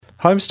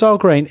Homestyle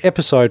Green,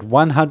 episode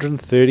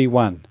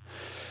 131.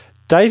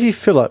 Davey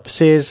Phillip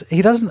says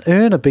he doesn't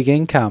earn a big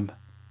income,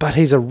 but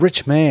he's a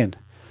rich man.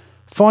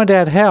 Find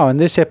out how in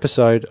this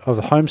episode of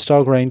the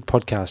Homestyle Green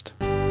podcast.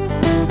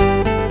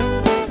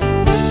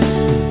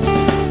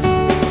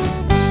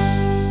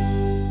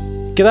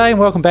 G'day and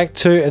welcome back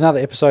to another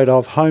episode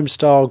of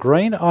Homestyle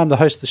Green. I'm the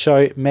host of the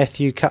show,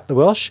 Matthew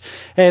Cutler-Welsh,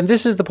 and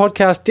this is the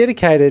podcast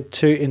dedicated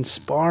to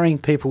inspiring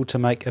people to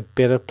make a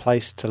better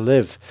place to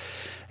live.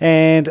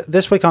 And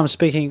this week I'm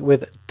speaking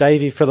with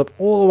Davey Phillip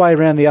all the way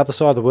around the other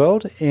side of the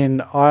world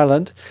in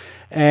Ireland,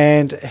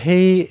 and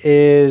he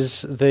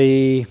is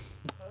the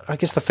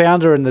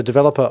founder and the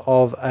developer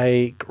of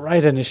a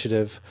great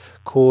initiative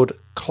called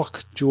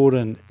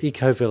Cloughjordan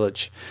Eco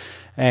Village.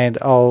 And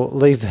I'll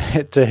leave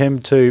that to him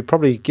to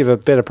probably give a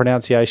better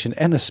pronunciation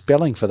and a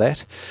spelling for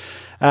that.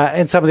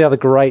 And some of the other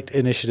great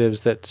initiatives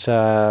that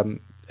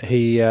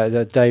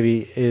that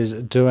Davey is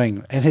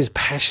doing, and his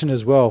passion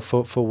as well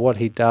for what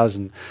he does.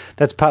 And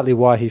that's partly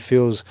why he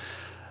feels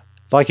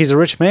like he's a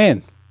rich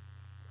man.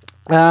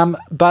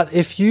 But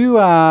if you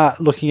are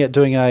looking at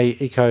doing a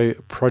eco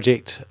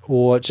project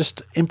or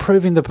just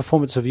improving the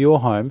performance of your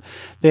home,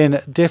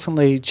 then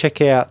definitely check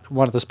out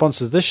one of the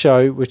sponsors of this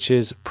show, which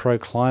is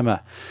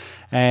ProClimate.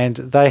 And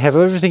they have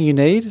everything you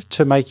need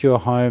to make your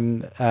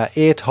home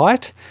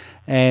airtight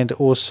and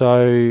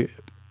also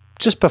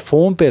just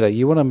perform better.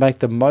 You want to make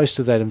the most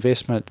of that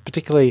investment,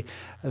 particularly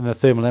in the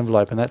thermal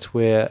envelope, and that's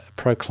where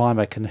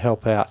ProClimate can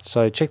help out.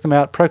 So check them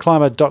out,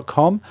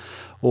 proclimate.com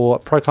or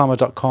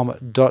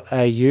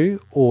proclimate.com.au,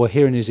 or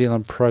here in New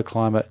Zealand,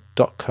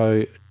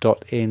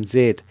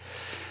 proclimate.co.nz.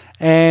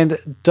 And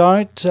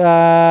don't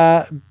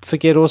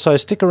forget also,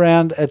 stick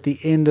around at the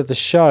end of the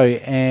show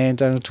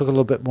and I'll talk a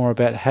little bit more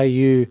about how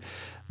you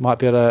might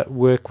be able to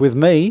work with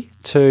me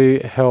to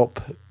help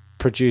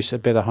produce a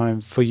better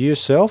home for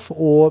yourself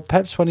or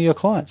perhaps one of your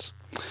clients.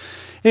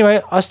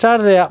 Anyway, I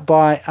started out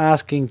by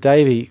asking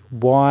Davey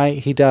why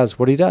he does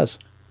what he does.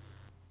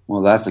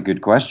 Well, that's a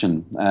good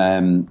question.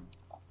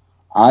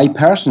 I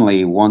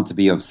personally want to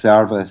be of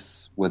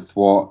service with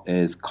what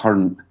is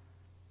current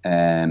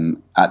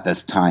at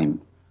this time.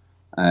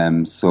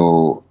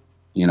 So,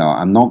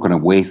 I'm not going to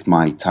waste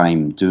my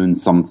time doing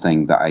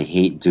something that I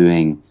hate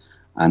doing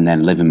and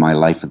then living my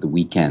life at the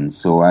weekend.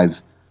 So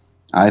I've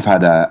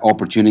had an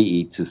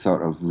opportunity to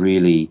sort of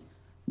really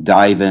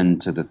dive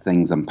into the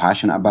things I'm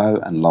passionate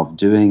about and love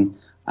doing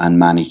and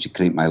manage to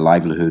create my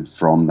livelihood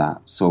from that.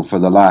 So for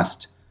the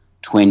last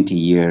 20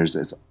 years,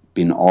 it's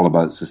been all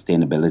about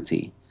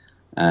sustainability.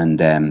 And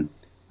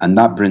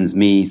that brings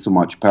me so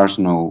much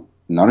personal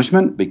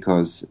nourishment,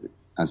 because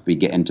as we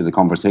get into the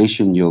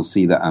conversation, you'll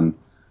see that I'm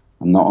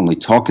not only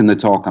talking the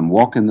talk, I'm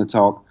walking the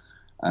talk.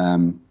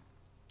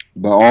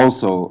 But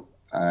also,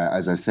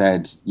 as I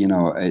said,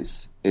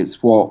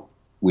 it's what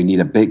we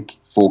need a big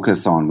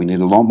focus on. We need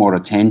a lot more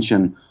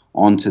attention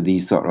onto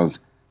these sort of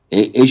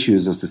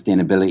issues of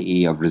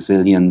sustainability, of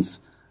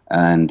resilience,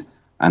 and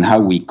how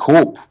we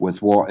cope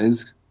with what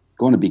is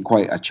going to be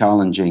quite a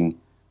challenging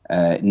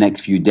next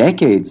few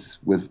decades,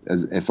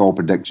 if all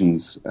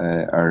predictions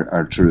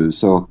are true.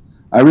 So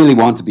I really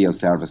want to be of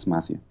service,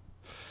 Matthew.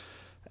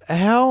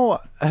 How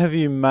have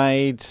you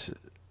made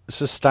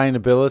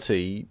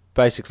sustainability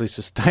basically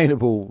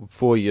sustainable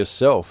for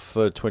yourself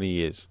for 20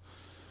 years?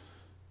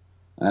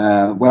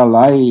 Well,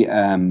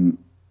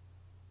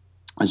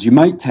 as you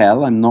might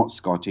tell, I'm not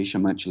Scottish.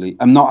 I'm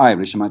not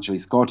Irish. I'm actually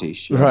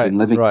Scottish. Right, I've been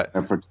living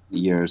there for 20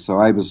 years. So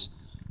I was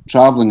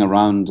traveling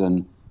around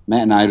and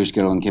met an Irish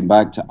girl and came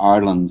back to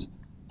Ireland.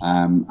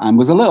 And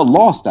was a little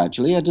lost,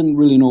 actually. I didn't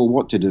really know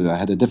what to do. I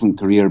had a different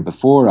career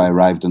before I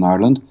arrived in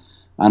Ireland.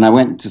 And I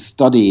went to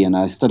study, and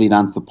I studied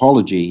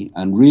anthropology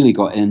and really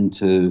got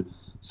into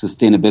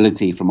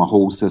sustainability from a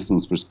whole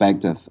systems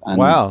perspective. And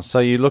wow, so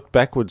you looked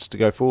backwards to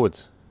go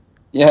forwards.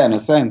 Yeah, in a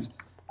sense.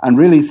 And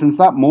really, since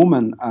that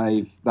moment,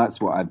 that's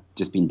what I've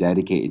just been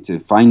dedicated to,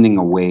 finding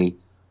a way.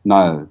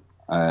 Now,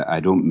 I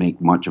don't make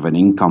much of an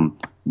income,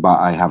 but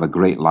I have a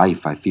great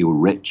life. I feel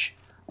rich,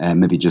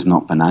 maybe just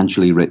not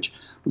financially rich.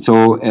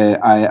 So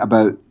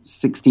about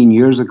 16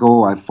 years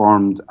ago, I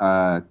formed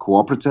a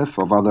cooperative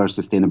of other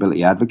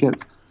sustainability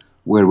advocates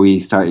where we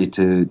started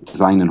to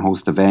design and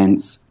host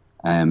events,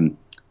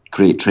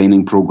 create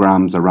training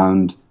programs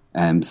around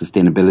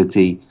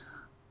sustainability,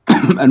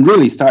 and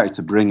really started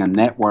to bring a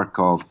network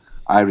of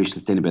Irish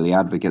sustainability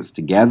advocates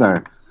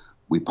together.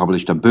 We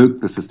published a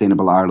book, the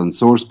Sustainable Ireland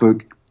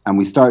Sourcebook, and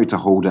we started to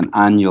hold an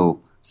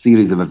annual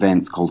series of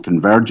events called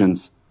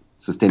Convergence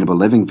Sustainable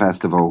Living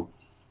Festival,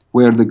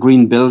 where the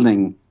green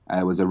building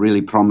was a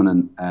really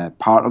prominent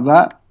part of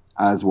that,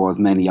 as was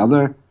many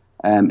other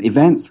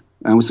events.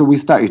 And so we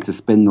started to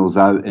spin those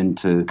out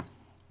into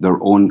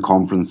their own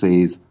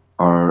conferences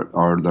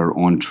or their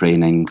own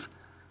trainings.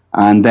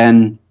 And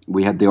then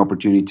we had the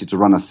opportunity to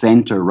run a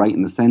centre right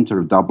in the centre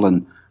of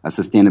Dublin, a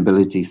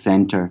sustainability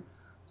centre.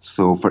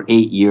 So for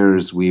 8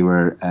 years, we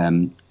were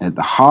at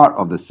the heart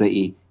of the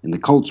city in the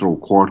cultural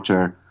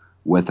quarter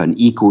with an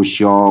eco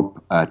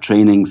shop, a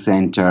training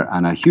centre,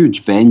 and a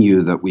huge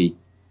venue that we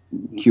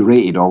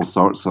curated all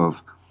sorts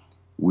of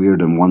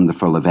weird and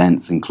wonderful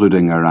events,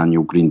 including our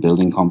annual Green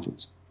Building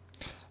Conference.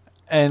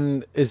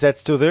 And is that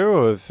still there,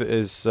 or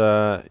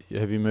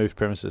have you moved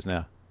premises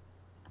now?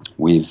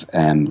 We've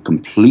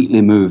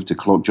completely moved to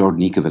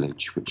Clough-Jordan Eco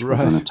Village, which we're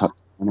going to touch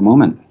in a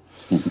moment.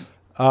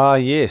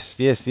 Yes,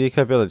 the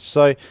Eco Village.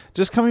 So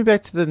just coming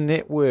back to the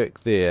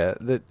network there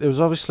was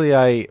obviously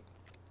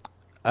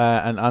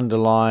an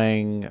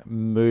underlying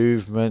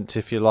movement,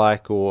 if you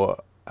like, or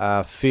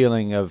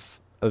feeling of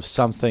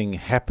something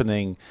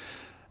happening,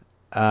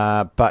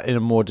 but in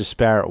a more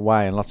disparate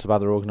way, and lots of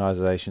other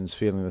organisations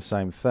feeling the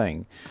same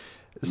thing.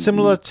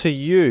 Similar to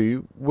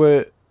you,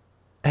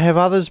 have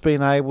others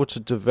been able to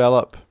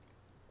develop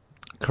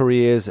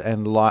careers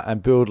and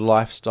build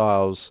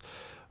lifestyles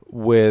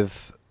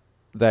with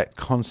that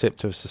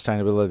concept of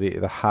sustainability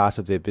at the heart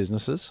of their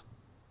businesses?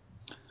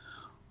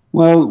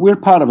 Well, we're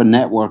part of a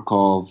network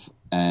of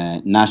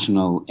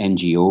national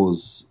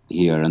NGOs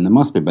here, and there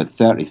must be about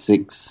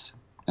 36,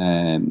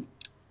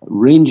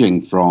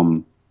 ranging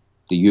from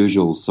the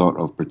usual sort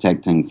of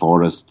protecting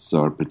forests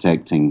or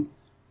protecting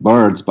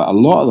birds, but a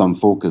lot of them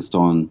focused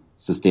on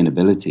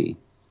sustainability.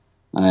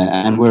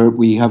 And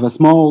we have a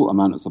small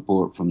amount of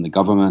support from the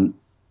government.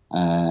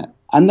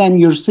 And then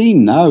you're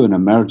seeing now an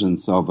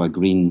emergence of a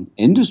green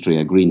industry,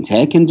 a green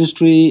tech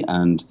industry.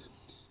 And,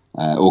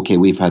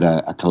 we've had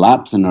a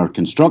collapse in our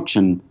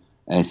construction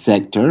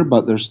sector,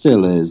 but there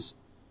still is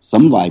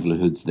some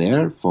livelihoods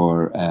there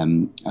for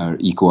our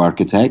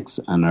eco-architects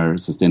and our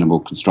sustainable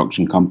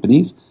construction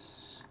companies.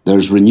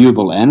 There's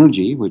renewable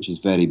energy, which is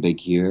very big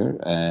here,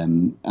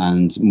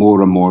 and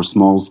more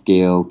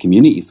small-scale,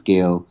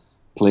 community-scale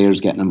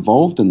players getting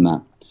involved in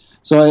that.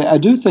 So I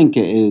do think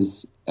it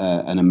is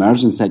an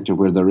emerging sector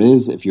where there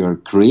is, if you're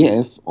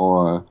creative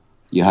or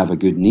you have a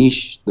good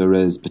niche, there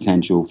is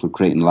potential for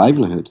creating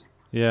livelihood.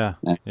 Yeah.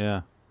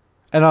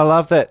 And I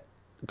love that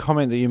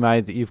comment that you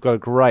made, that you've got a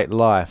great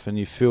life and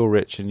you feel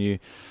rich and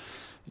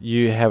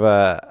you have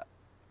a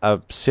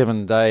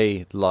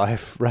 7-day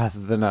life rather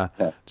than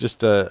just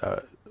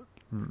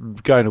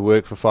going to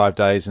work for 5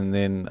 days and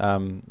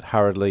then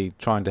hurriedly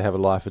trying to have a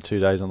life for 2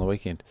 days on the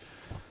weekend.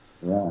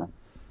 Yeah.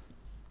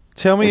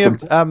 Tell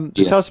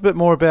us a bit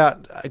more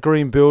about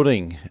green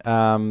building,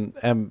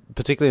 and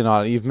particularly in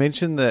Ireland. You've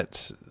mentioned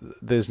that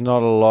there's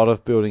not a lot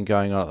of building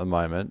going on at the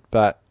moment,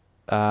 but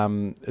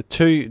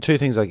two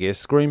things, I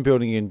guess: green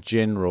building in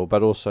general,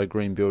 but also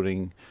green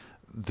building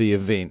the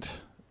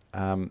event.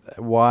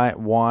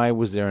 Why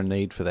was there a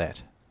need for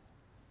that?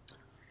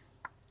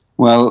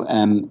 Well,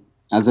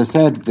 as I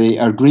said,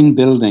 our green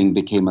building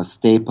became a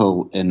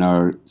staple in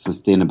our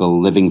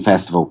Sustainable Living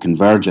Festival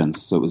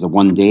Convergence. So it was a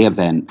one-day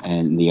event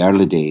in the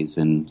early days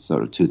in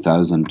sort of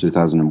 2000,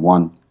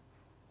 2001.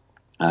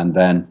 And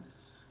then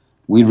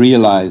we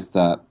realized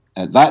that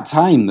at that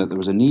time that there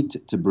was a need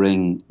to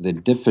bring the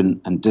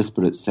different and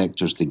disparate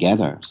sectors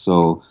together.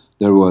 So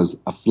there was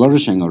a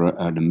flourishing or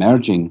an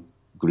emerging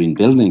green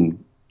building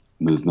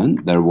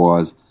movement. There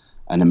was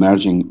an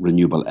emerging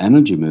renewable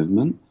energy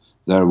movement.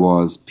 There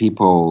was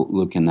people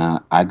looking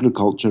at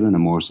agriculture in a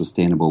more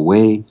sustainable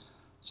way.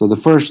 So the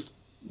first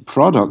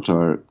product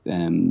or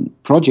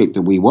project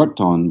that we worked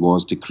on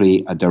was to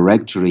create a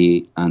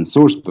directory and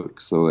source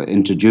book. So it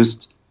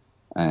introduced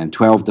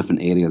 12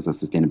 different areas of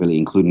sustainability,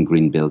 including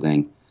green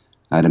building,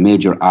 had a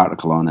major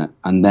article on it,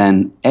 and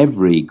then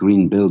every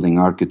green building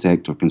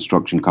architect or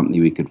construction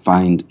company we could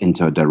find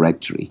into a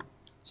directory.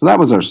 So that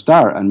was our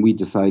start, and we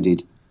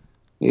decided,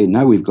 hey,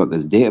 now we've got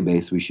this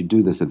database, we should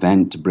do this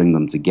event to bring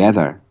them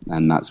together,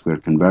 and that's where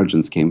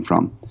Convergence came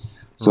from.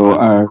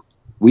 So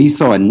we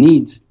saw a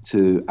need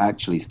to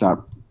actually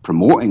start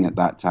promoting at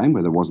that time,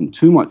 where there wasn't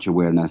too much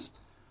awareness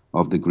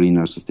of the green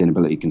or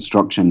sustainability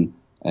construction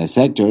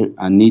sector,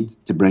 a need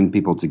to bring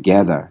people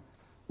together.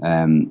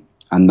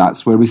 And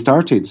that's where we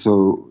started.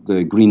 So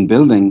the green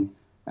building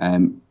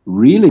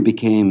really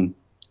became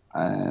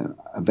a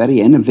very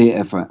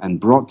innovative and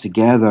brought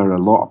together a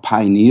lot of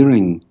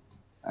pioneering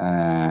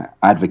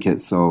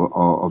advocates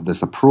of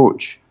this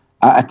approach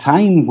at a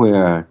time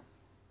where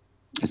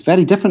it's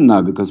very different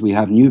now, because we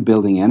have new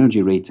building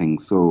energy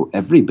ratings. So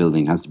every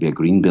building has to be a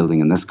green building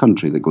in this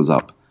country that goes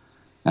up.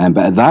 But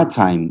at that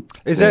time...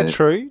 Is that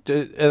true?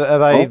 Are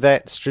they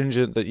that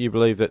stringent that you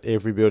believe that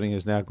every building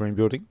is now a green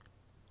building?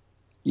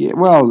 Yeah,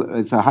 well,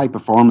 it's a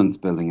high-performance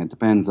building. It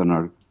depends on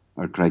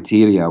our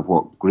criteria of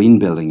what green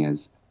building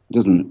is. It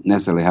doesn't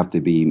necessarily have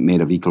to be made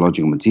of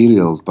ecological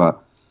materials,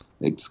 but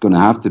it's going to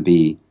have to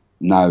be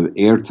now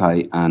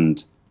airtight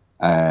and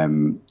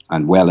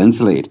well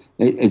insulated.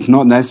 It's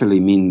not necessarily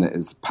mean that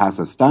it's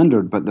passive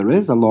standard, but there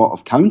is a lot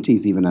of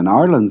counties, even in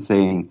Ireland,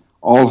 saying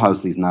all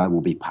houses now will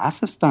be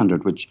passive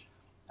standard, which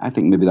I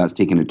think maybe that's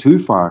taking it too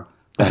far.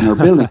 But in our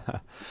building,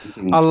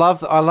 I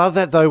love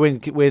that though,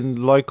 when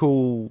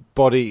local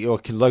body or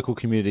local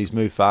communities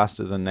move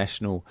faster than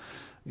national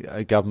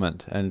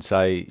government and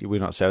say we're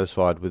not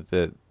satisfied with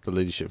the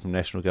leadership from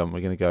national government,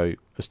 we're going to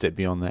go a step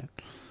beyond that.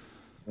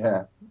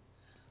 Yeah.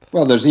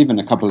 Well, there's even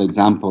a couple of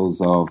examples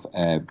of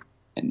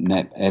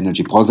net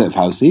energy positive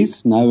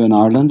houses now in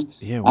Ireland.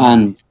 Yeah, wow.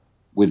 And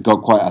we've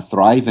got quite a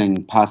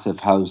thriving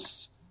passive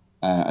house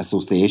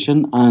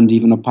association and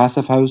even a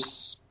Passive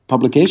House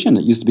publication.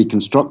 It used to be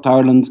Construct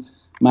Ireland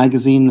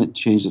magazine. It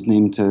changed its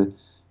name to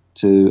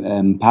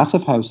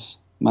Passive House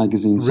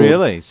magazine.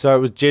 Really? So it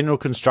was General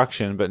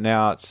Construction, but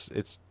now it's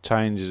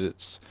changes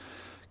its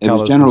It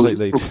was colours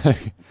generally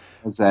completely.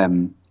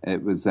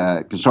 it was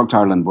Construct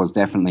Ireland was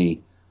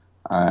definitely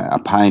a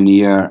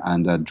pioneer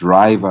and a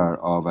driver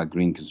of a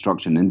green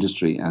construction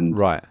industry, and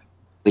Right.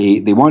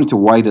 they wanted to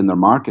widen their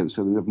market,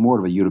 so they have more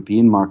of a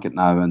European market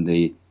now, and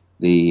they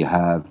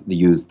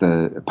use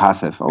the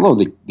passive, although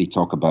they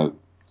talk about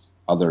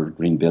other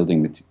green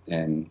building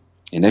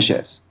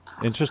initiatives.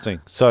 Interesting.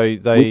 So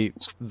they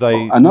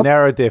Another-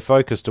 narrowed their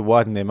focus to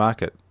widen their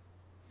market.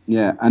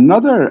 Yeah,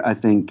 another, I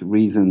think,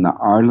 reason that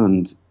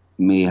Ireland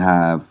may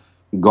have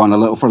gone a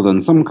little further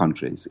than some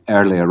countries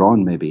earlier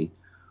on, maybe,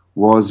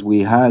 was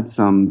we had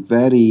some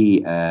very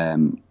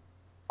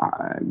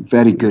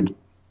good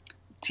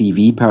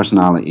TV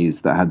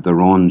personalities that had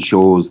their own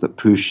shows that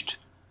pushed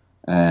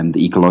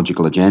the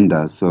ecological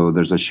agenda. So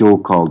there's a show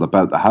called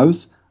About the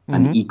House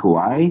and Eco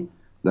Eye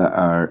that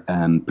are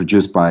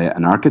produced by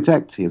an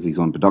architect. He has his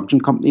own production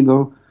company,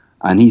 though,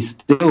 and he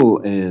still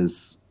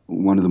is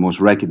one of the most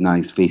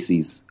recognized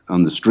faces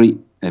on the street.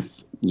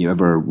 If you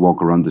ever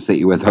walk around the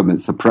city with him,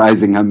 it's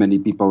surprising how many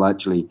people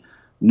actually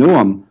know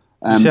him.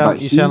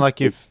 You sound like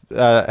you've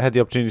had the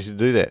opportunity to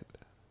do that.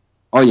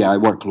 Oh yeah, I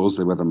work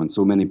closely with him on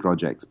so many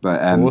projects.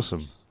 But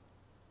Awesome.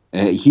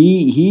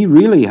 He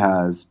really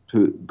has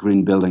put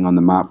green building on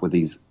the map with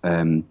his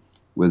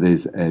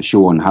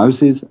show on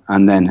houses,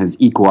 and then his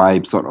Eco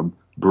Eye sort of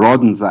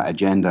broadens that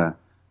agenda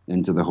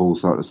into the whole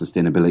sort of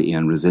sustainability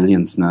and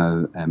resilience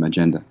now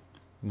agenda.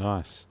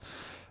 Nice.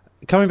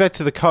 Coming back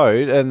to the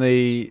code and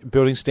the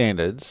building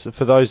standards,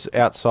 for those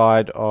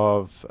outside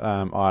of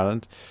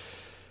Ireland,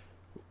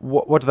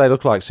 what do they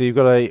look like? So you've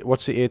got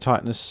what's the air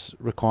tightness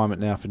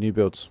requirement now for new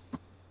builds?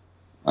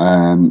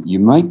 You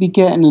might be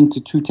getting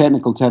into too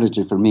technical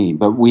territory for me,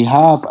 but we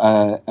have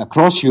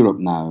across Europe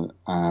now,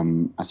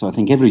 so I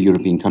think every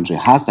European country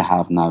has to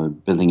have now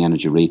building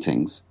energy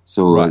ratings.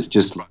 So Right. It's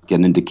just like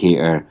an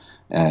indicator,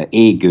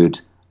 A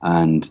good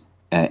and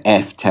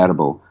F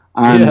terrible.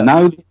 And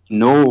now that you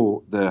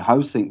know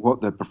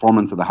what the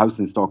performance of the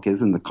housing stock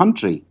is in the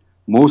country,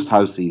 most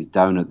houses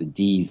down at the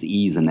Ds,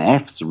 Es and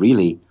Fs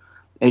really,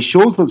 it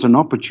shows there's an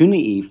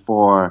opportunity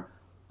for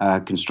a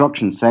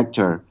construction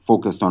sector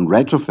focused on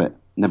retrofit,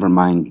 never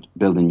mind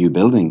building new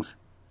buildings.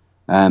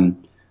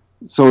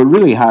 So it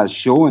really has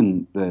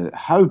shown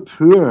how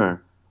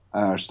poor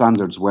our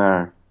standards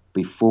were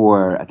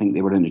before. I think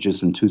they were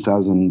introduced in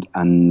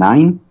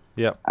 2009,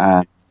 Yep.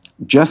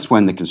 just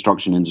when the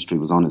construction industry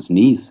was on its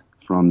knees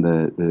from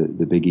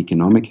the big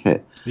economic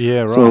hit.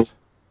 Yeah, right.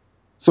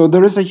 So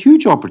there is a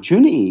huge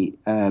opportunity.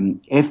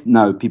 If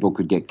now people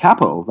could get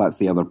capital, that's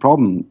the other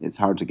problem. It's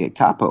hard to get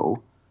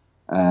capital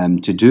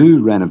to do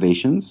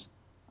renovations.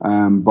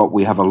 But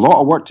we have a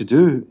lot of work to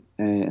do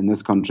in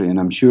this country, and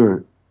I'm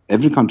sure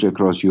every country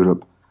across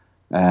Europe,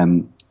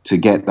 to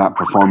get that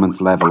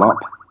performance level up.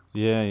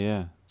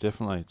 Yeah,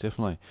 definitely.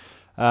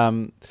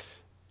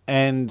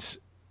 And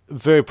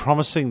very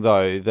promising,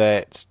 though,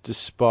 that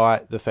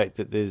despite the fact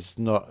that there's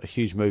not a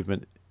huge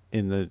movement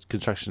in the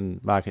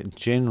construction market in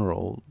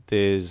general,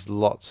 there's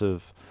lots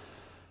of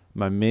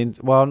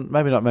momentum. Well,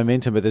 maybe not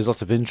momentum, but there's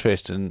lots of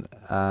interest, and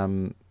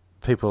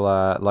people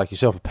are, like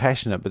yourself, are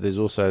passionate, but there's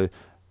also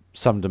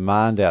some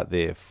demand out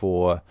there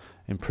for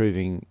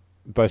improving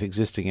both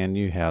existing and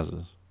new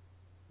houses.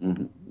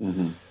 Mm-hmm,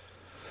 mm-hmm.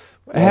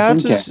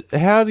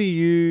 How do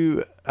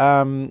you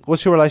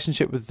what's your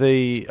relationship with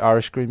the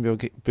Irish Green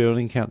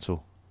Building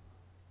Council?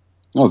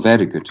 Oh,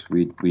 very good.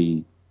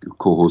 We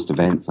co-host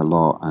events a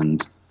lot,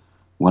 and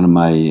one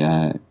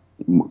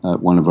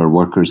of our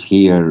workers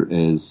here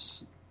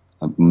is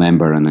a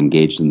member and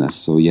engaged in this.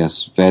 So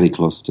yes, very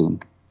close to them.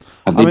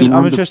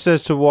 I'm interested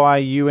as to why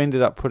you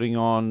ended up putting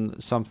on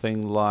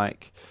something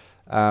like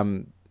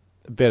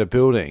Better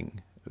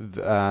Building,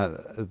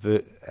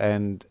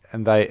 and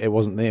it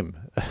wasn't them.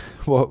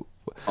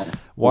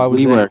 Why was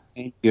we that? were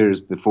 10 years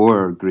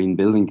before Green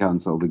Building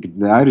Council.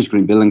 The Irish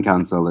Green Building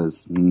Council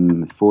is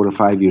 4 or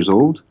 5 years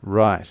old.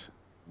 Right.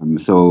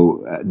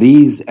 So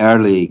these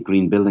early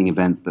green building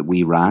events that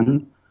we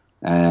ran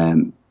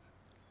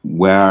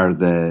were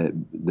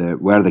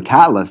the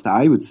catalyst,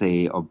 I would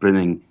say, of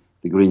bringing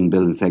the green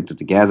building sector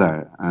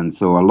together. And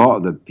so a lot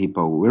of the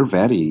people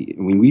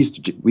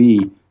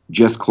we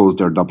just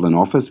closed our Dublin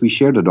office. We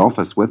shared an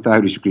office with the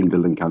Irish Green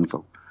Building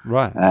Council.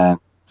 Right.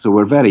 So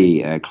we're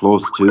very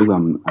close to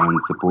them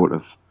and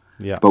supportive.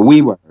 Yeah. But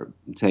we were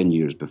 10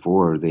 years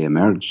before they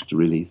emerged,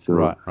 really.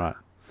 So. Right.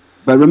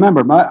 But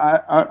remember,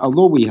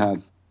 although we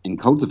have in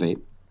Cultivate,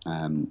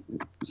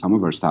 some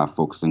of our staff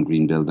focused on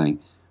green building,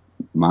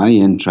 my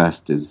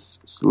interest is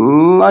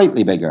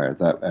slightly bigger,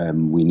 that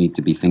we need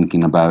to be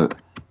thinking about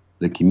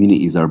the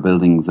communities our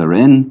buildings are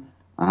in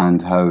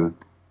and how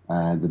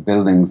the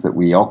buildings that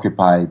we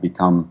occupy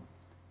become,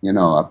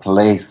 a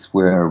place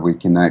where we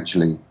can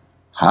actually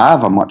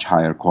have a much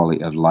higher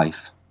quality of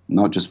life,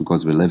 not just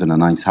because we live in a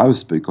nice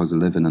house, but because we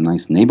live in a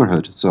nice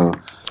neighborhood. So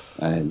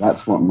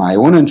That's what my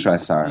own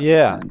interests are.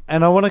 Yeah,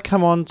 and I want to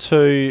come on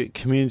to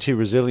community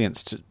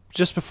resilience.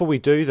 Just before we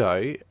do,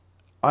 though,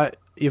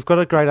 you've got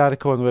a great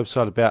article on the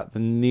website about the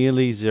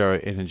nearly zero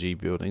energy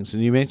buildings,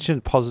 and you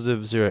mentioned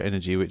positive zero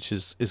energy, which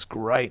is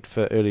great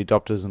for early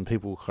adopters and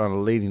people kind of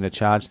leading the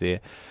charge there.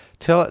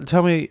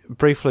 Tell me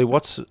briefly,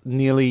 what's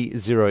nearly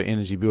zero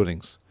energy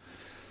buildings?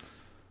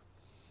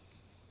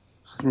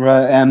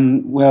 Right.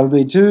 Well,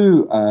 they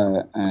do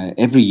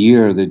every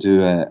year. They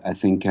do, I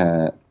think,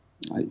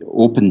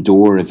 open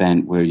door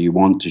event where you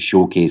want to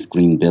showcase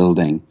green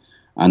building,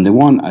 and they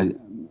want.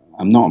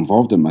 I'm not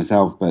involved in it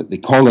myself, but they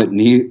call it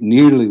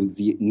nearly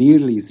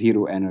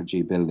zero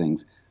energy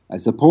buildings. I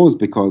suppose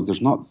because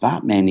there's not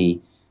that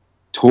many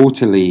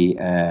totally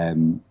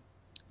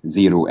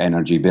zero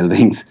energy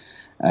buildings,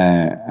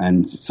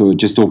 and so it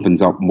just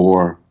opens up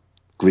more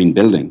green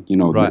building.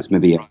 Right. It's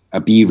maybe a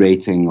B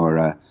rating or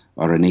an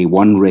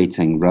A1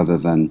 rating rather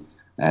than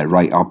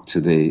right up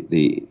to the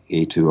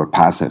A2 or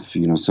passive.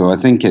 So I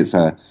think it's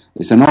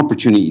an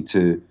opportunity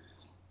to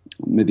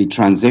maybe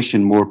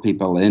transition more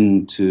people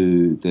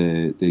into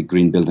the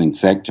green building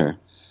sector.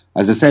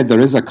 As I said,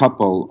 there is a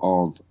couple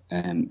of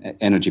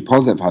energy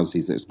positive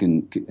houses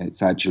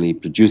it's actually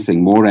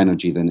producing more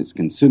energy than it's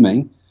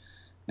consuming.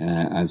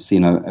 I've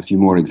seen a few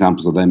more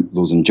examples of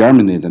those in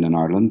Germany than in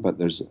Ireland, but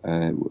there's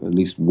at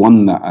least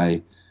one that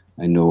I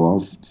know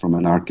of from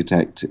an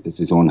architect. It's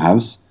his own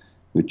house,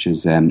 which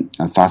is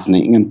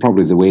fascinating, and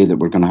probably the way that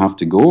we're going to have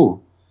to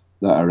go,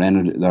 that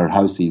our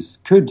houses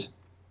could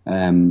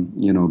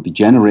be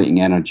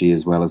generating energy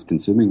as well as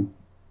consuming.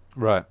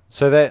 Right.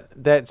 So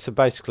that's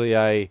basically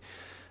the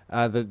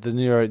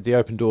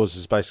open doors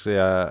is basically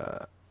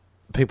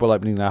people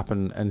opening up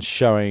and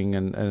showing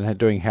and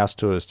doing house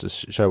tours to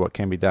show what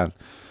can be done.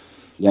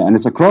 Yeah, and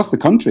it's across the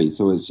country,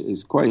 so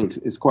it's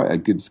quite a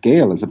good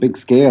scale. It's a big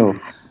scale.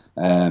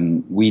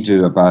 We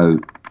do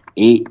about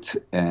 8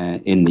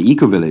 in the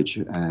Eco Village,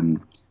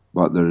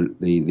 but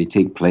they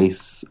take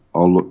place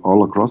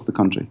all across the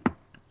country.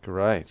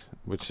 Great,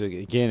 which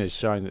again is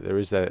showing that there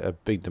is a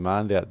big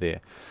demand out there.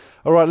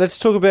 All right, let's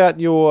talk about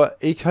your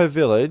Eco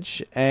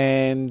Village,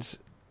 and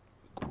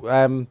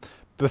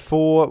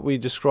before we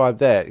describe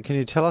that, can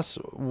you tell us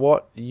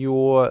what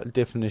your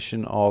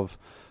definition of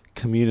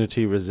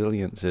community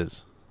resilience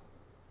is?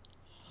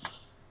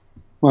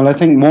 Well, I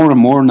think more and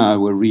more now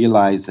we're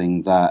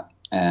realizing that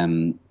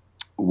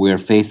we're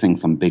facing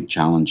some big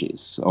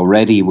challenges.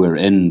 Already we're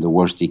in the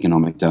worst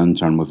economic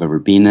downturn we've ever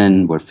been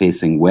in. We're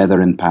facing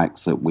weather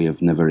impacts that we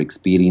have never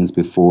experienced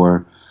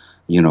before.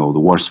 The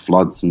worst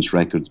floods since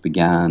records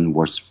began,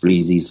 worst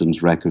freezes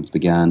since records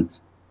began.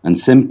 And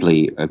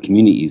simply, a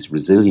community's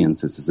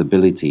resilience is its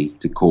ability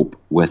to cope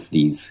with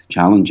these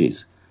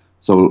challenges.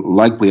 So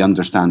like we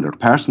understand our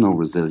personal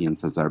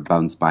resilience as our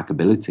bounce back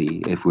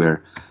ability, if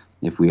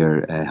we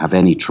have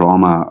any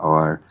trauma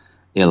or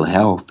ill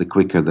health, the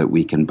quicker that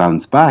we can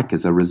bounce back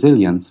as a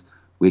resilience,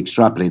 we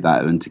extrapolate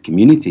that into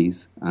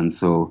communities. And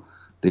so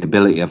the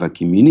ability of a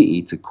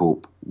community to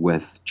cope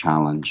with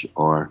challenge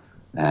or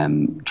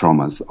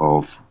traumas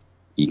of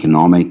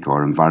economic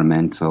or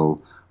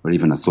environmental or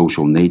even a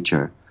social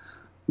nature.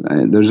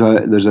 There's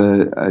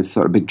a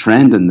sort of big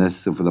trend in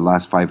this over the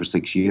last 5 or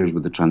 6 years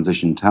with the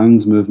Transition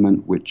Towns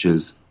movement, which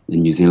is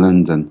in New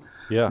Zealand and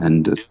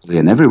Australia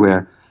and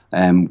everywhere.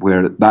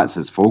 Where that's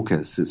its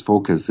focus. Its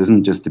focus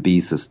isn't just to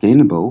be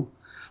sustainable,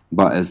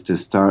 but is to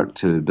start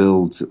to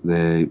build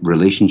the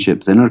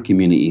relationships in our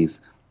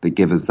communities that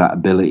give us that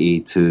ability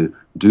to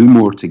do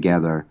more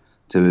together,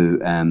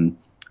 to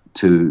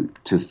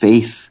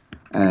face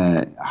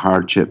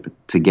hardship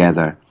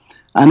together.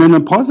 And in a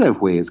positive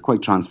way, it's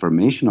quite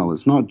transformational.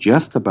 It's not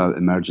just about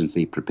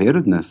emergency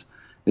preparedness.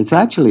 It's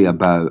actually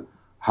about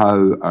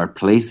how our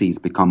places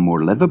become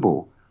more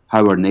livable,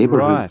 how our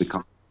neighborhoods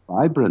become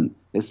vibrant.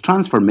 It's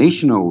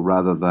transformational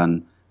rather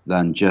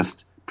than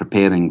just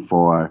preparing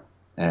for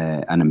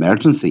an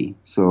emergency.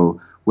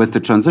 So with the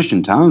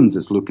Transition Towns,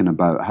 it's looking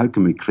about how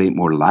can we create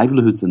more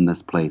livelihoods in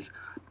this place?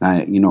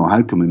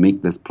 How can we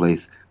make this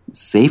place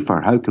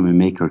safer? How can we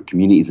make our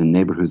communities and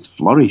neighborhoods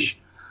flourish?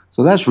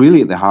 So that's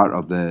really at the heart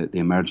of the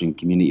emerging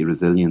community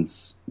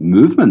resilience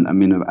movement. I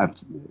mean,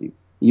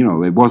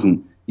 it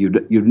wasn't, you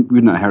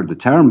wouldn't have heard the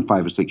term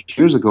 5 or 6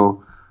 years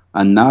ago.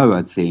 And now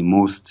I'd say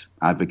most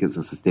advocates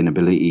of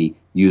sustainability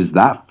use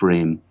that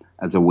frame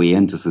as a way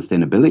into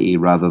sustainability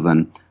rather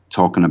than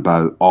talking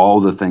about all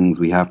the things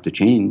we have to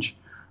change.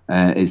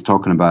 Is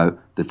talking about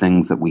the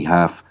things that we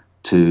have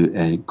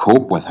to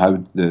cope with,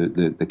 how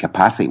the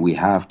capacity we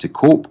have to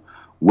cope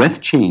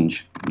with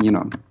change.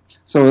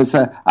 So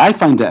I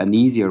find it an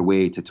easier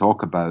way to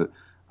talk about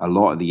a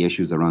lot of the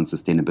issues around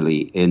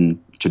sustainability in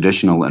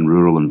traditional and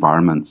rural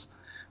environments,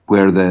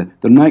 where there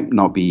might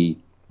not be,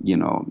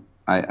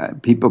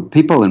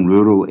 people in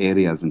rural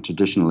areas and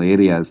traditional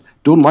areas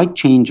don't like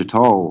change at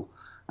all.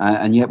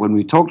 And yet when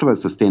we talked about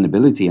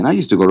sustainability, and I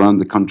used to go around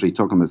the country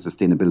talking about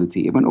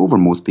sustainability, it went over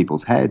most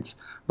people's heads.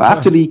 But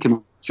after the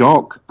economic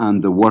shock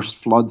and the worst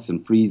floods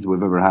and freeze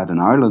we've ever had in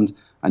Ireland,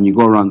 and you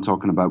go around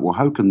talking about, well,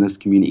 how can this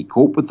community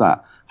cope with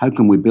that? How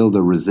can we build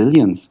a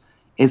resilience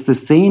it's the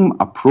same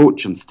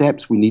approach and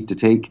steps we need to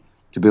take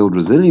to build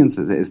resilience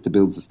as it is to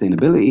build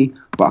sustainability,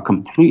 but a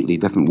completely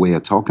different way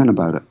of talking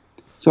about it.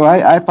 So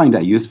I find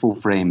it a useful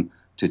frame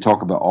to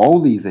talk about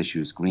all these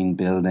issues: green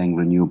building,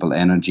 renewable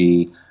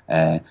energy,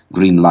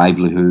 green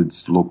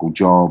livelihoods, local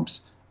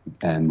jobs,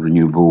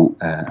 renewable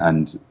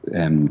and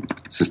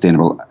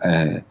sustainable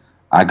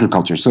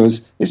agriculture. So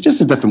it's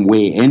just a different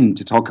way in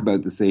to talk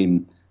about the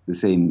same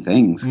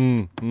things.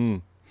 Mm-hmm.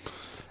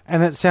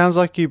 And it sounds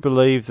like you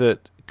believe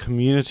that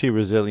community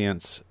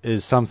resilience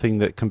is something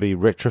that can be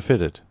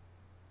retrofitted.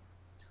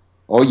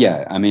 Oh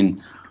yeah, I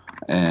mean,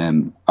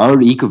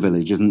 our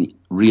eco-village isn't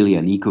really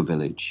an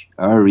eco-village.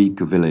 Our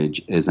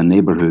eco-village is a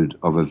neighbourhood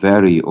of a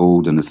very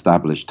old and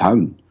established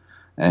town.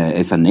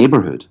 It's a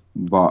neighbourhood,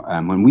 but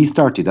when we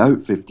started out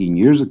 15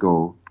 years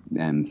ago,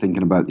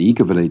 thinking about the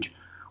eco-village,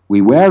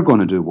 we were going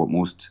to do what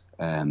most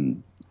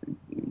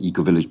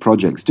eco-village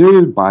projects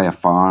do: buy a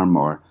farm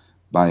or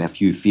buy a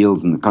few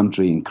fields in the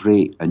country and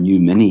create a new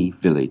mini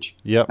village.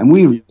 Yep. And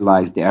we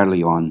realised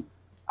early on,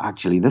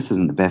 actually, this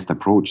isn't the best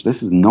approach.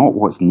 This is not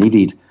what's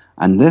needed.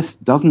 And this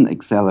doesn't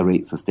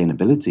accelerate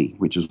sustainability,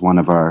 which is one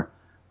of our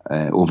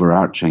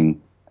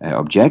overarching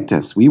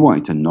objectives. We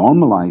wanted to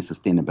normalise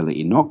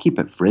sustainability, not keep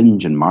it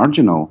fringe and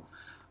marginal.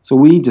 So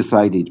we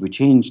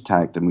changed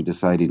tact and we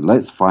decided,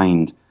 let's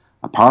find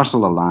a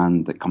parcel of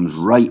land that comes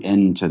right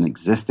into an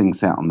existing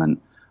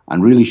settlement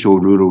and really show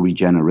rural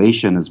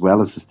regeneration as well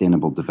as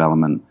sustainable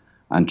development,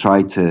 and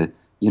try to,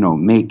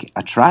 make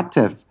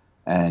attractive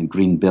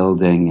green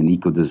building and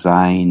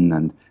eco-design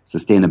and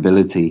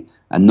sustainability,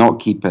 and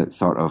not keep it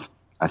sort of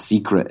a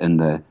secret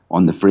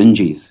on the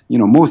fringes.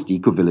 Most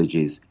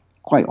eco-villages,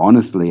 quite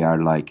honestly,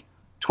 are like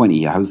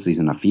 20 houses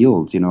in a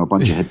field, a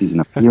bunch of hippies in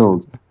a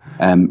field,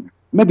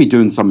 maybe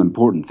doing some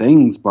important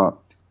things, but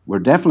we're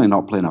definitely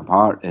not playing a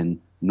part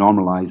in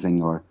normalizing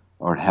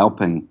or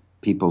helping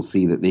people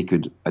see that they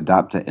could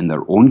adapt it in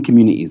their own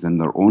communities, in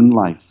their own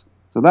lives.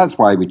 So that's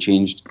why we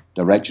changed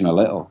direction a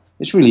little.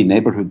 It's really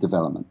neighborhood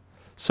development.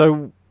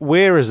 So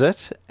where is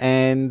it,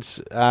 and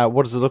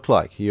what does it look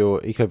like,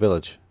 your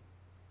eco-village?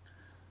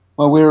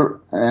 Well, we're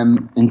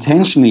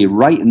intentionally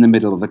right in the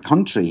middle of the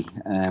country.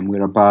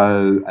 We're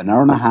about an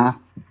hour and a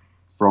half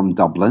from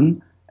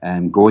Dublin,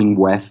 going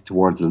west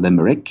towards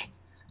Limerick.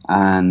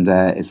 And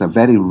it's a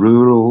very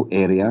rural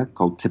area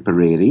called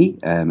Tipperary.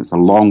 It's a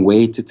long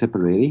way to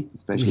Tipperary,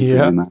 especially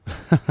for you,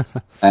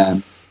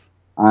 Matt.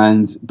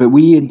 But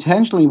we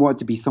intentionally want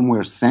to be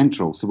somewhere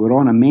central. So we're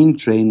on a main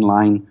train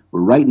line.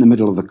 We're right in the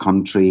middle of the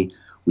country.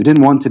 We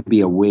didn't want to be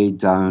away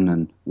down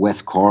in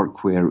West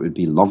Cork, where it would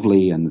be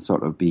lovely and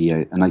sort of be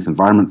a nice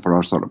environment for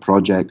our sort of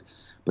project.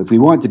 But if we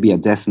want to be a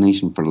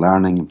destination for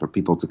learning and for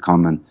people to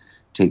come and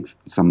take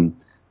some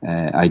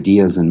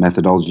ideas and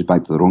methodologies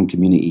back to their own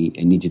community,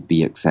 it needed to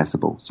be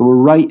accessible. So we're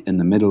right in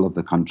the middle of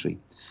the country.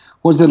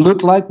 What does it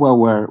look like? Well,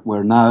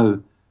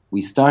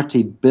 we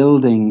started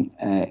building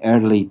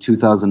early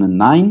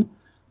 2009,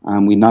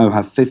 and we now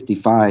have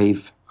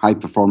 55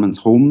 high-performance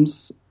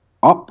homes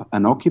up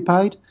and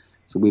occupied.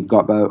 So we've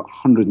got about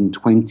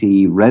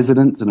 120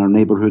 residents in our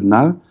neighbourhood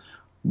now.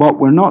 But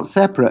we're not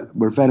separate.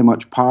 We're very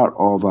much part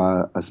of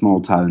a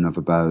small town of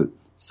about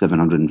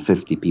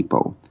 750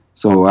 people.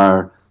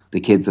 So the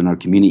kids in our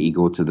community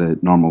go to the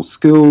normal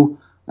school.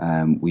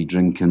 We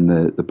drink in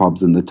the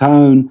pubs in the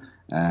town.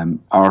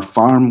 Our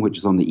farm, which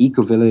is on the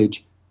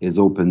eco-village, is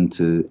open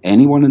to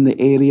anyone in the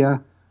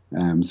area.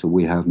 So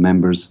we have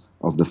members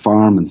of the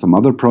farm and some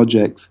other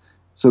projects.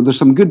 So there's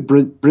some good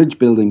bridge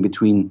building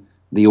between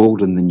the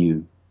old and the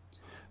new.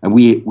 And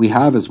we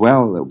have as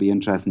well, that'll be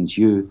interesting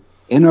to you,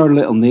 in our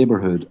little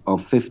neighbourhood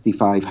of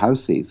 55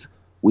 houses,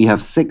 we have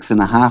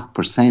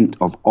 6.5%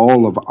 of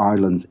all of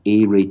Ireland's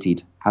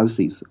A-rated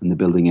houses in the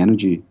building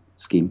energy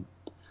scheme.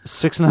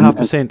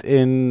 6.5%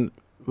 in,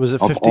 was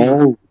it 50?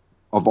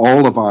 Of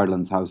all of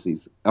Ireland's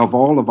houses, of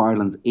all of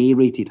Ireland's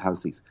A-rated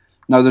houses.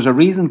 Now, there's a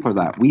reason for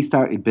that. We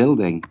started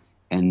building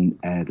in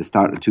the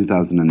start of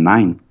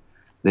 2009.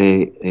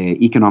 The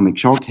economic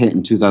shock hit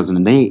in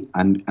 2008,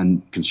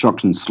 and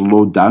construction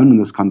slowed down in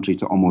this country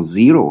to almost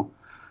zero.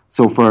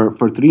 So for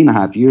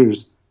 3.5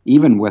 years,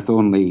 even with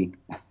only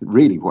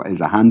really what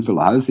is a handful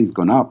of houses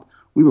going up,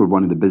 we were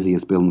one of the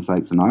busiest building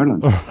sites in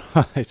Ireland.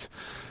 Right.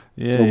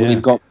 Yeah. So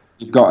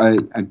we've got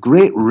a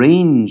great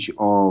range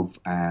of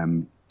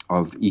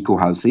eco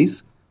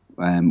houses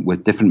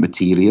with different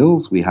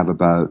materials. We have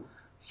about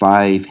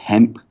 5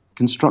 hemp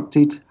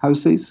constructed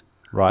houses.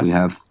 Right. We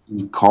have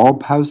 3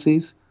 cob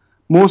houses.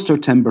 Most are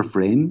timber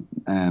frame,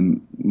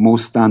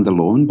 most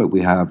standalone, but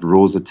we have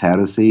rows of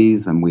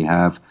terraces and we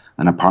have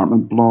an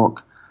apartment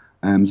block.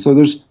 And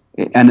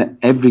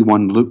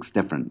everyone looks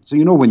different. So,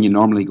 when you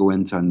normally go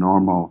into a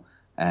normal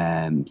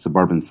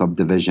suburban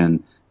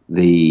subdivision,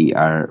 they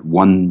are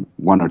one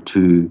or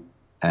two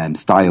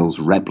styles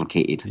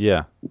replicated.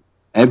 Yeah.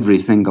 Every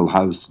single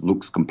house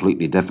looks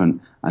completely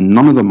different, and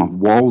none of them have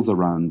walls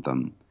around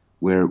them.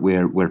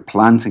 We're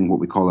planting what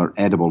we call our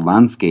edible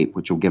landscape,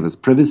 which will give us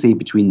privacy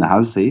between the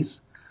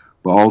houses,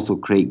 but also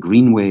create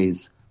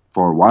greenways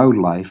for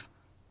wildlife,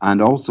 and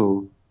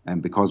also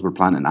and because we're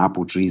planting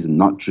apple trees and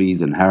nut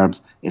trees and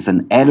herbs, it's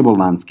an edible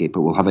landscape. It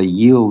will have a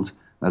yield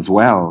as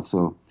well.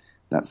 So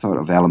that sort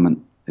of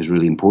element is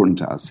really important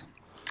to us.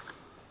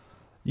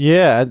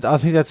 Yeah, I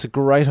think that's a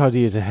great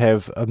idea to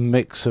have a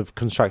mix of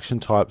construction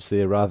types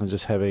there rather than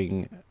just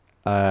having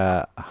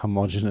a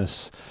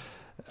homogenous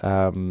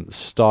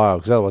style,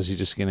 because otherwise you're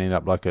just going to end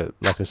up like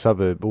a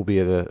suburb,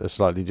 albeit a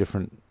slightly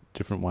different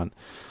one.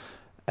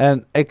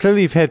 And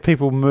clearly you've had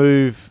people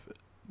move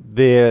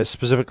there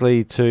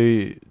specifically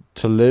to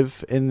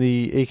live in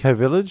the eco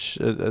village.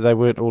 They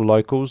weren't all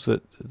locals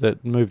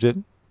that moved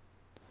in.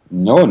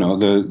 No,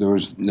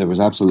 there was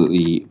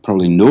absolutely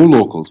probably no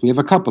locals. We have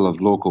a couple of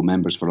local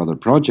members for other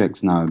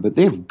projects now, but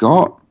they've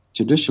got,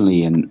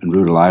 traditionally in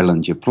rural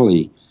Ireland, you've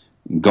probably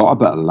got a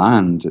bit of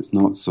land. It's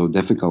not so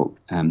difficult.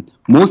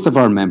 Most of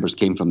our members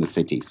came from the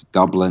cities,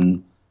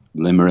 Dublin,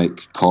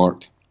 Limerick,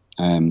 Cork.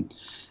 And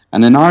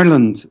in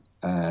Ireland,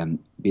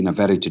 being a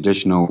very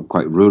traditional,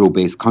 quite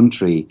rural-based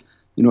country,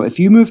 if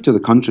you move to the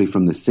country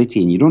from the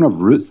city and you don't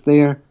have roots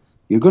there,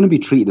 you're going to be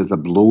treated as a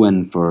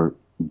blow-in for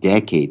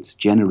decades,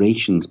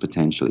 generations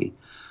potentially.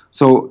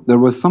 So there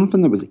was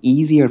something that was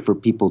easier for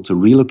people to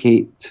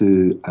relocate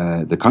to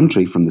the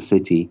country from the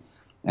city,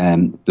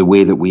 the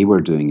way that we were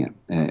doing it,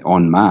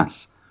 en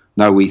masse.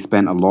 Now, we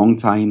spent a long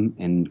time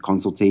in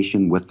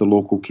consultation with the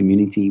local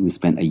community. We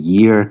spent a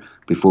year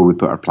before we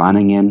put our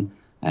planning in,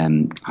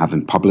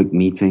 having public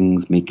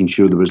meetings, making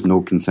sure there was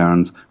no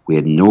concerns. We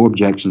had no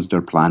objections to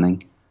our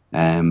planning,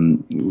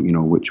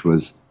 which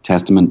was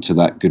testament to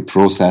that good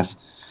process.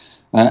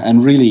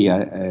 And really,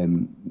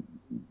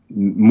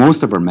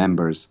 most of our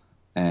members,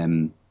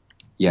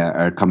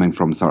 are coming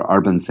from sort of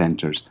urban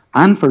centres,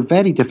 and for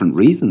very different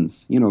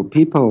reasons.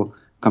 People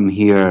come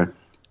here.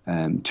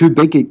 Two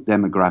big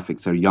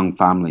demographics are young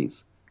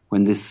families.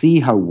 When they see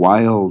how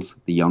wild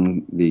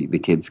the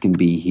kids can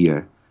be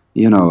here,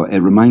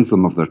 it reminds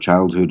them of their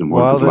childhood and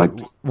what it was like.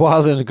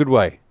 Wild in a good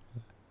way.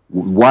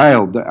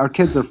 Wild. Our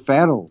kids are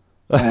feral.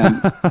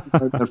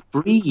 They're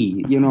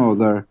free.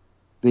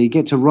 They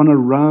get to run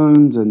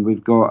around, and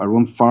we've got our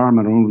own farm,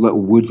 our own little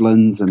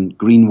woodlands and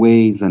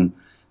greenways and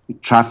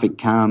traffic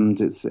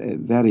cammed. It's a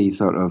very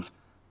sort of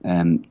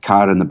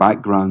car in the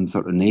background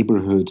sort of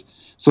neighbourhood.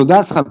 So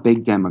that's a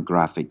big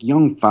demographic,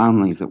 young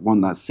families that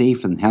want that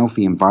safe and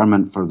healthy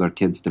environment for their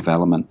kids'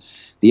 development.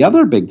 The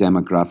other big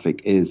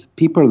demographic is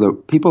people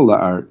that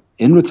are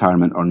in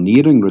retirement or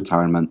nearing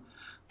retirement.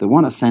 They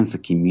want a sense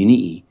of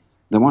community.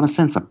 They want a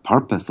sense of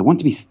purpose. They want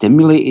to be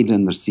stimulated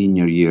in their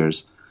senior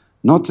years,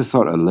 not to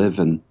sort of live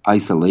in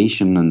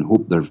isolation and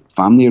hope their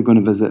family are going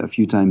to visit a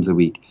few times a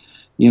week.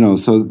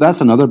 So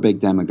that's another big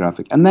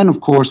demographic. And then,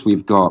 of course,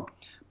 we've got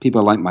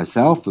people like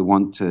myself who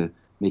want to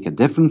make a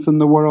difference in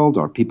the world,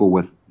 or people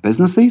with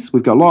businesses.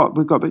 We've got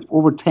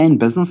over 10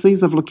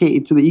 businesses have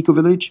located to the Eco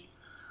Village.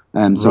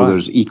 Right.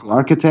 There's eco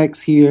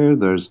architects here.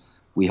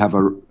 We have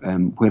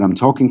where I'm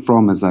talking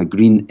from is a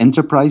green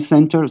enterprise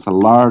centre. It's a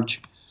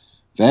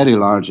very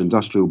large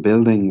industrial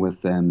building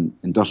with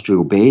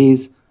industrial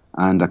bays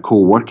and a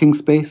co-working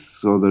space.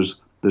 So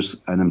there's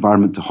an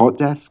environment to hot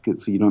desk,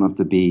 so you don't have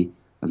to be,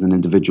 as an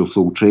individual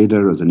sole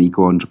trader, as an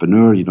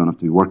eco-entrepreneur, you don't have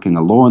to be working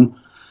alone.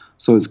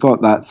 So it's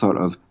got that sort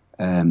of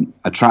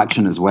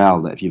attraction as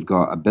well, that if you've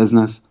got a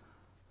business.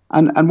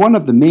 And one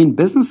of the main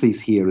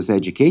businesses here is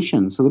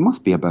education. So there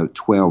must be about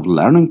 12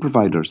 learning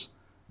providers.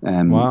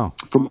 Wow.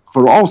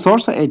 For all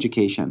sorts of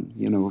education,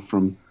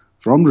 from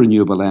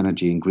renewable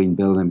energy and green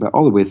building, but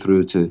all the way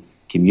through to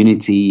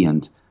community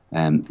and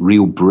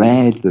real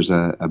bread. There's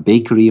a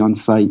bakery on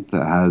site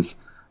that has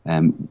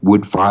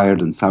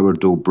wood-fired and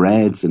sourdough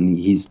breads, and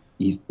he's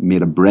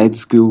made a bread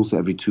school, so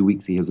every 2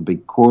 weeks he has a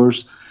big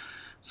course.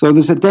 So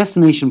there's a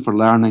destination for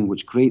learning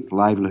which creates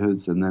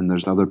livelihoods, and then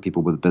there's other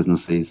people with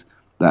businesses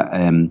that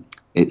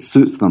it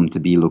suits them to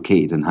be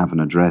located and have an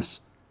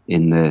address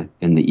in the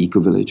Eco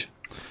Village.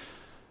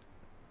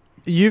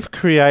 You've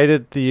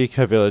created the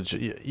Eco Village.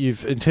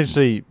 You've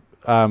intentionally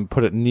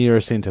put it near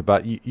a centre,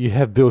 but you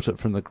have built it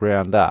from the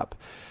ground up.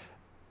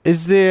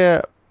 Is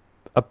it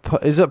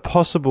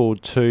possible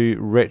to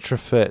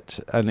retrofit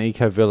an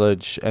Eco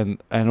Village and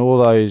all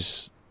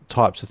those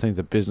types of things,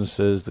 the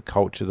businesses, the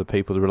culture, the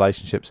people, the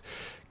relationships?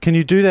 Can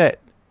you do that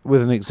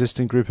with an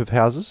existing group of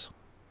houses?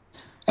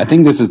 I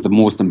think this is the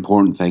most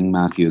important thing,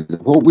 Matthew.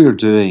 What we're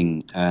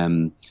doing,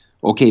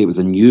 it was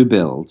a new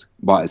build,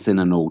 but it's in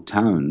an old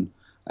town.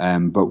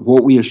 But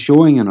what we are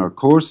showing in our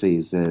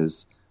courses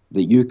is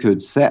that you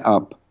could set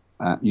up,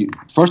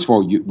 first of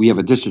all, we have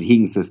a district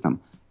heating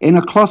system. In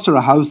a cluster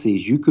of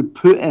houses, you could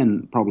put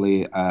in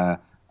probably a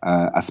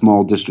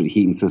small district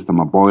heating system,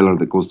 a boiler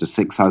that goes to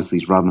 6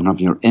 houses, rather than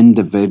having your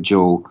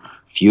individual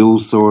fuel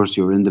source,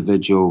 your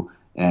individual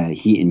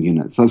heating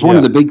unit. So that's one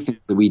of the big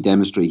things that we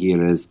demonstrate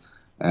here is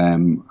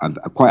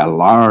quite a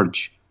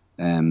large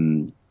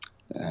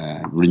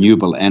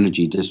renewable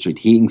energy district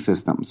heating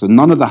system. So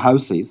none of the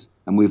houses,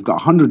 and we've got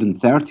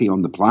 130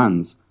 on the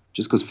plans,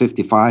 just because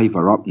 55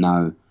 are up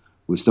now,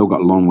 we've still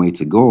got a long way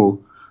to go.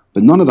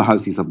 But none of the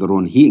houses have their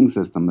own heating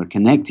system. They're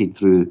connected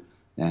through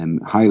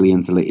highly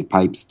insulated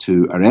pipes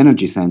to our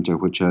energy centre,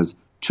 which has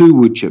 2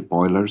 wood chip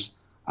boilers,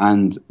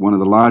 and one of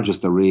the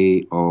largest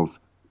array of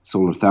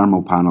solar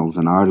thermal panels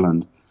in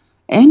Ireland.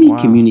 Any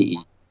community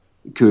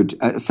could,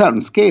 at a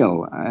certain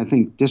scale, I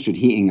think district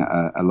heating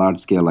at a large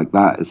scale like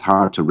that is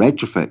hard to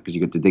retrofit because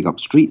you've got to dig up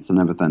streets and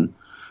everything.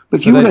 But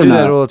if So they do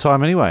that all the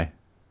time anyway.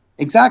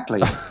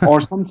 Exactly.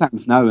 Or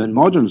sometimes now in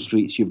modern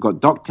streets, you've got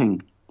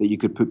ducting that you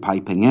could put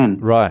piping in.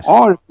 Right.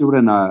 Or if you were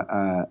in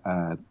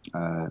a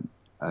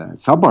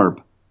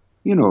suburb,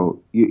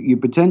 you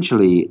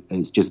potentially,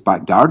 it's just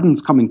back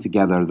gardens coming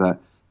together, that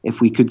if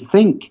we could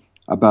think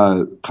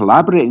about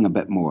collaborating a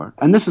bit more,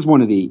 and this is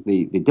one of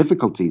the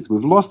difficulties,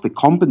 we've lost the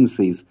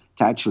competencies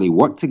to actually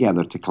work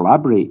together, to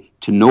collaborate,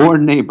 to know our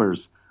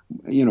neighbours.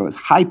 It's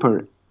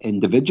hyper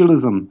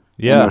individualism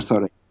in our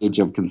sort of age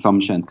of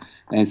consumption.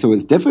 And so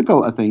it's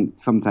difficult, I think,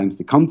 sometimes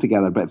to come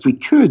together. But if we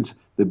could,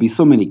 there'd be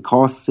so many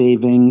cost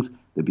savings,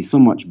 there'd be so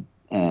much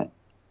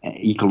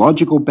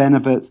ecological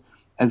benefits,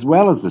 as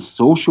well as the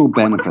social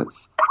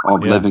benefits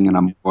of living in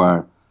a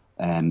more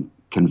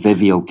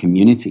convivial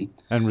community.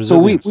 And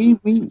resilience. So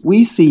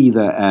we see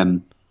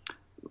that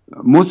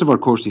most of our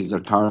courses are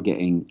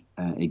targeting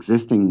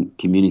existing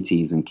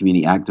communities and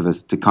community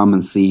activists to come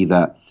and see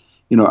that,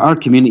 our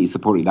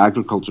community-supported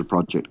agriculture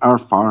project, our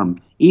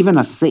farm, even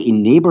a city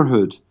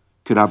neighbourhood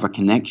could have a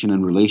connection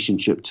and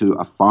relationship to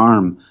a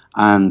farm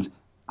and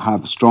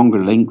have stronger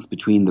links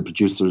between the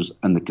producers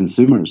and the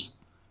consumers.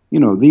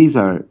 These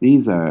are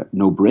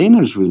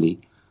no-brainers, really.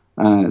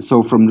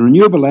 So from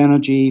renewable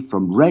energy,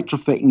 from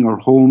retrofitting our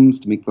homes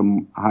to make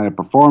them higher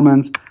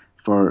performance,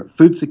 for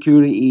food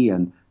security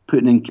and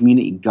putting in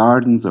community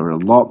gardens or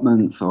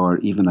allotments or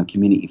even a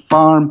community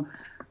farm,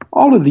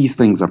 all of these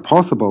things are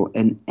possible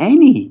in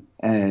any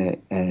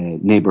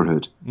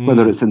neighbourhood,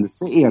 whether it's in the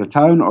city or a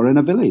town or in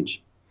a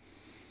village.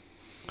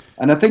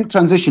 And I think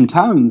transition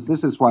towns,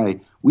 this is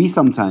why we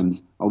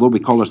sometimes, although we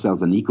call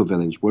ourselves an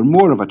eco-village, we're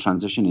more of a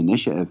transition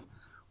initiative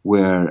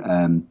where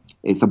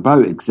it's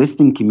about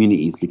existing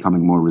communities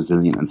becoming more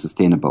resilient and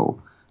sustainable.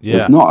 Yeah.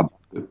 It's not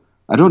about,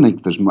 I don't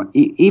think there's much,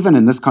 even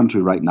in this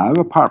country right now,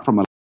 apart from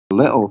a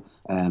little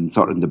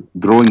sort of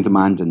growing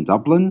demand in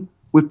Dublin,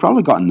 we've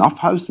probably got enough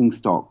housing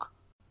stock.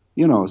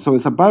 So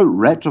it's about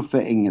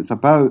retrofitting, it's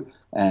about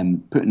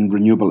putting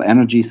renewable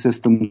energy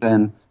systems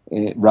in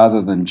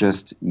rather than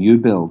just new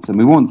builds. And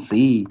we won't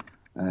see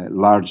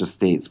large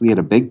estates. We had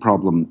a big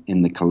problem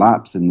in the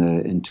collapse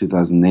in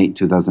 2008,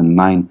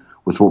 2009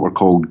 with what were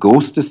called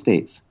ghost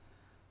estates.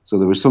 So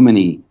there were so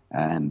many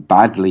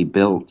badly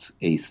built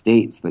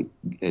estates that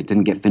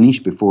didn't get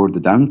finished before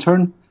the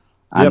downturn,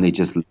 and they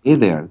just lay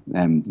there.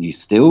 You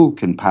still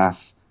can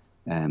pass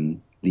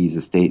these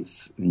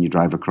estates when you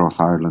drive across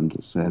Ireland.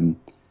 It's,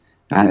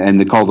 and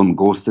they call them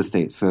ghost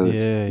estates. So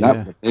that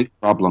was a big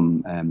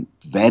problem.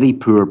 Very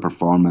poor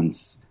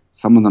performance.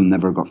 Some of them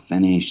never got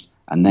finished,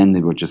 and then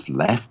they were just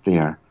left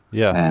there.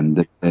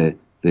 The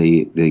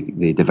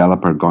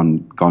developer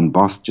gone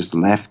bust, just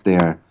left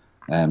there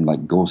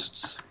like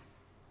ghosts.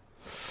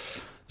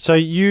 So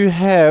you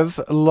have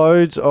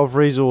loads of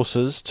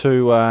resources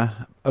to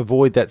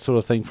avoid that sort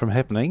of thing from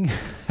happening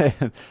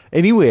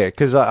anywhere,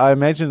 because I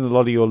imagine a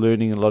lot of your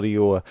learning, a lot of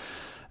your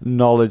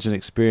knowledge and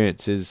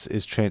experience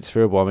is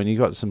transferable. I mean, you've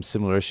got some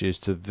similar issues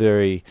to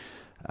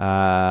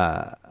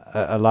a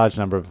large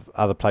number of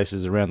other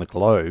places around the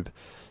globe.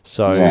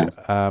 So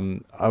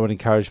I would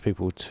encourage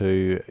people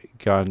to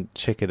go and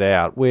check it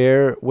out.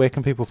 Where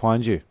can people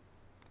find you?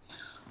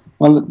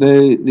 Well,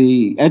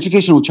 the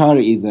educational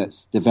charity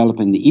that's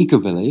developing the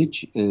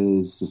Eco-Village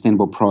is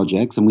Sustainable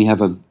Projects, and we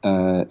have a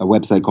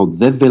website called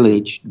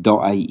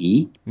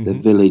thevillage.ie,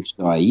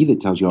 thevillage.ie,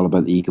 that tells you all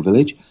about the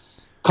Eco-Village.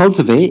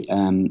 Cultivate.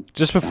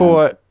 Just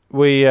before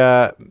we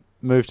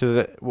move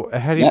to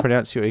how do you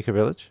pronounce your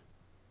Eco-Village?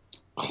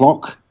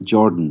 Cloch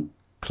Jordan.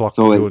 Cloch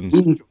so Jordan. It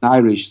means in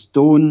Irish,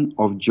 Stone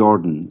of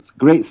Jordan. It's a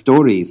great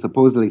story.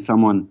 Supposedly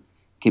someone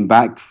came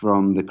back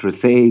from the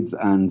Crusades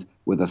and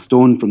with a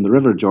stone from the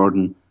River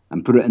Jordan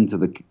and put it into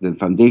the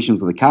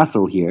foundations of the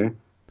castle here,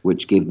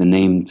 which gave the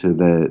name to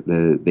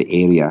the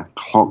area,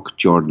 Cloch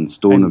Jordan,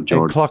 Stone of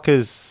Jordan. And Cloch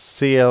is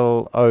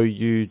Clough.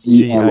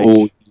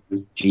 Clough,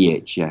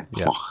 yeah,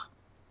 Cloch.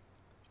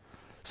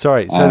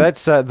 Sorry, so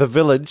that's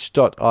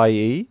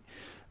thevillage.ie,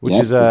 which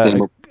is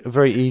a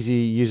very easy,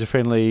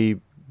 user-friendly,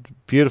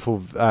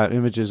 beautiful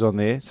images on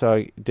there.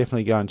 So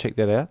definitely go and check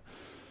that out.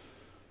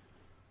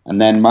 And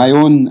then my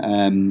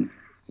own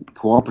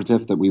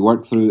cooperative that we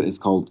work through is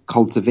called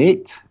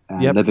Cultivate,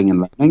 Living and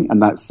Learning,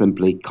 and that's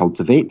simply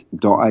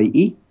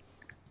cultivate.ie.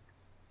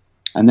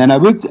 And then I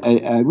would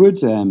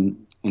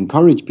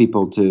encourage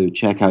people to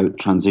check out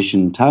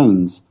transition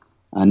towns,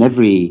 and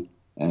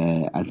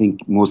I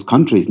think most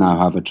countries now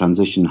have a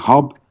transition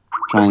hub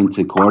trying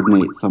to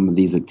coordinate some of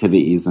these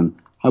activities and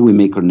how we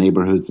make our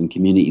neighbourhoods and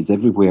communities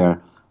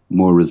everywhere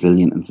more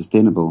resilient and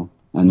sustainable.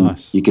 And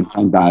you can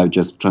find that out,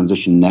 just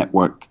Transition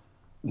Network.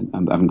 I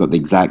haven't got the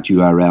exact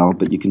URL,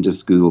 but you can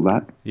just Google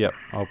that. Yep,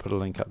 I'll put a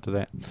link up to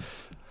that.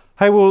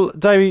 Hey, well,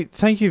 Davey,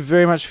 thank you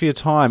very much for your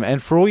time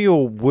and for all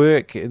your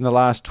work in the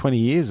last 20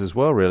 years as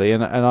well, really.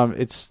 And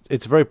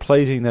it's very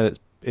pleasing that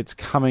it's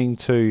coming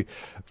to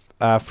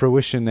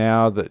fruition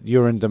now, that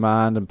you're in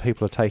demand and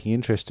people are taking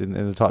interest in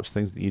the types of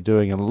things that you're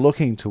doing and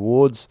looking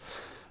towards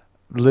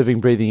living,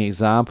 breathing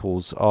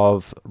examples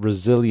of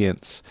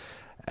resilience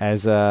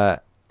as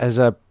a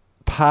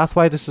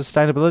pathway to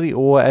sustainability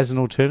or as an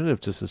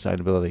alternative to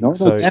sustainability? No,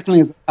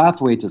 definitely as a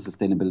pathway to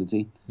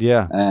sustainability.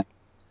 Yeah.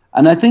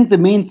 And I think the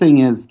main thing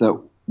is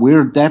that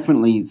we're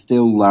definitely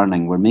still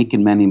learning. We're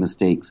making many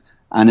mistakes.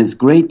 And it's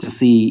great to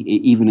see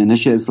even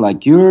initiatives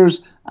like yours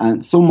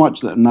and so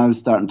much that are now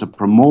starting to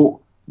promote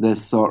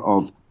this sort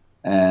of,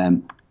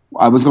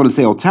 I was going to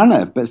say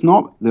alternative, but it's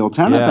not the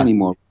alternative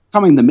anymore.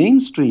 Becoming the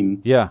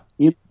mainstream. Yeah.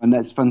 And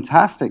that's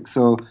fantastic.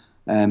 So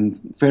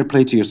fair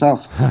play to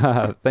yourself.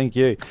 Thank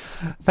you.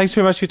 Thanks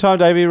very much for your time,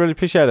 Davey. Really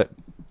appreciate it.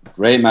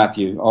 Great,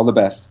 Matthew. All the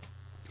best.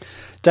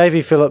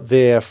 Davey Phillip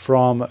there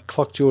from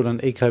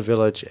Clough-Jordan Eco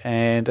Village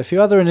and a few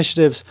other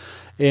initiatives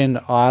in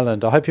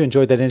Ireland. I hope you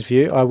enjoyed that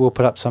interview. I will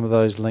put up some of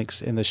those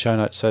links in the show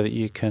notes so that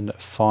you can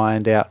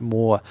find out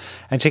more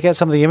and check out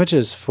some of the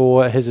images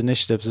for his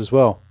initiatives as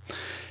well.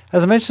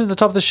 As I mentioned at the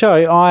top of the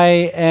show,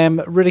 I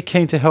am really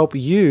keen to help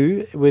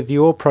you with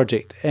your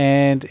project.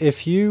 And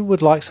if you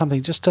would like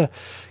something just to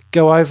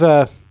go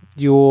over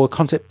your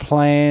concept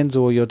plans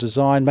or your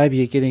design, maybe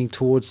you're getting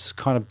towards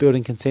kind of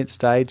building consent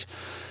stage,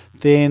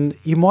 then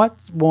you might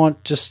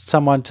want just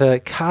someone to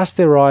cast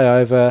their eye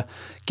over,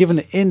 give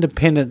an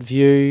independent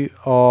view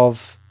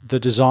of the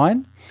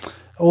design,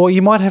 or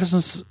you might have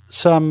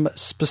some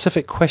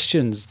specific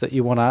questions that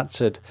you want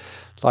answered,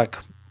 like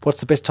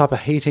what's the best type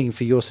of heating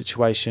for your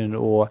situation,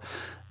 or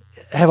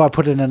have I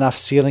put in enough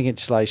ceiling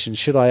insulation?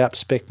 Should I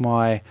up-spec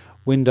my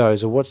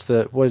windows, or where's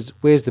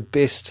the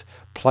best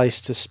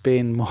place to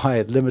spend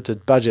my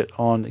limited budget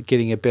on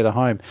getting a better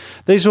home?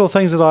 These are all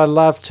things that I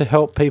love to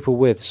help people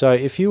with. So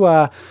if you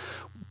might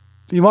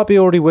be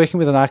already working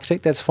with an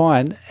architect, that's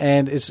fine,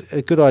 and it's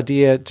a good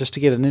idea just to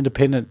get an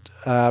independent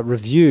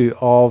review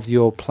of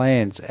your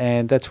plans,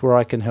 and that's where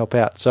I can help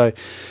out. So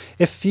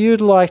if you'd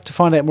like to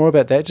find out more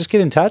about that, just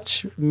get in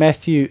touch,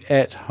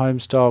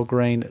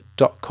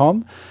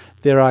 matthew@homestylegreen.com.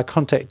 There are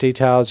contact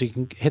details. You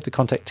can hit the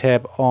contact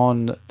tab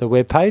on the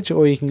webpage,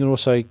 or you can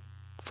also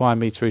find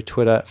me through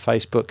Twitter,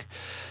 Facebook,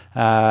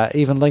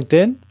 even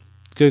LinkedIn,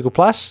 Google+,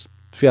 a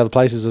few other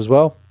places as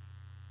well.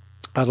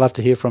 I'd love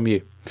to hear from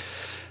you.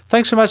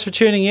 Thanks so much for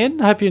tuning in.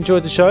 I hope you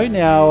enjoyed the show.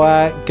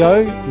 Now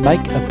go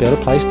make a better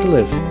place to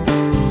live.